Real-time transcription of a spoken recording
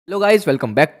Hello guys,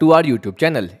 welcome back to our YouTube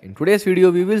channel. In today's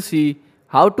video, we will see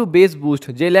how to bass boost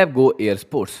JLab Go Air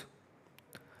Sports.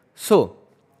 So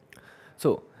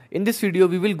in this video,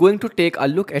 we will going to take a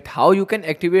look at how you can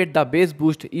activate the bass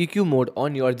boost EQ mode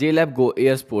on your JLab Go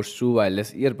Air Sports True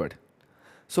Wireless Earbud.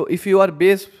 So if you are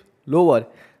bass lower,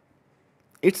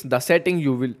 it's the setting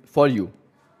you will for you.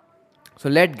 So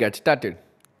let's get started.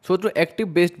 So to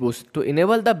active bass boost, to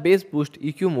enable the bass boost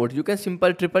EQ mode, you can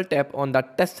simply triple tap on the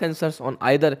touch sensors on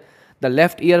either the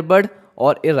left earbud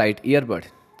or a right earbud,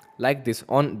 like this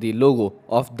on the logo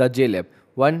of the JLab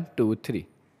 1, 2, 3.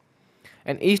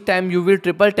 And each time you will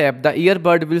triple tap, the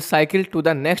earbud will cycle to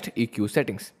the next EQ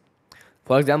settings.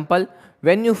 For example,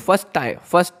 when you first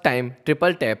time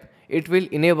triple tap, it will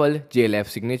enable JLab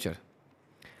signature.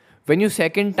 When you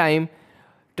second time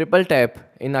triple tap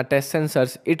in a test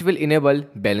sensors, it will enable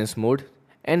balance mode,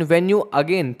 and when you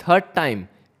again third time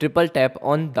triple tap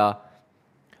on the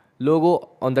logo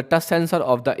on the touch sensor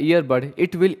of the earbud,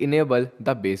 it will enable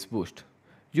the bass boost.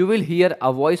 You will hear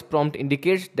a voice prompt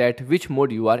indicates that which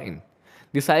mode you are in.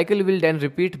 The cycle will then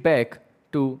repeat back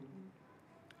to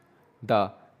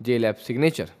the JLab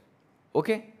signature.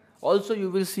 Okay. Also, you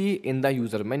will see in the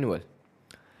user manual.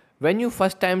 When you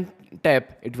first time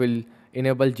tap, it will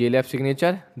enable JLab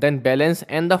signature, then balance,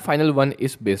 and the final one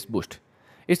is bass boost.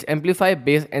 It's amplify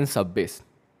bass and sub bass.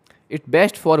 It's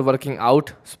best for working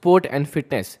out, sport and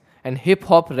fitness, and hip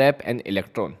hop, rap and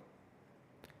electron.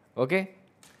 Okay,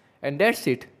 and that's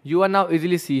it. You are now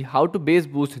easily see how to bass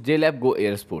boost JLab Go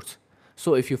Air Sports.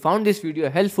 So if you found this video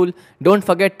helpful, don't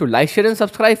forget to like, share and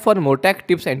subscribe for more tech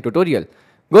tips and tutorial.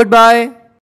 Goodbye.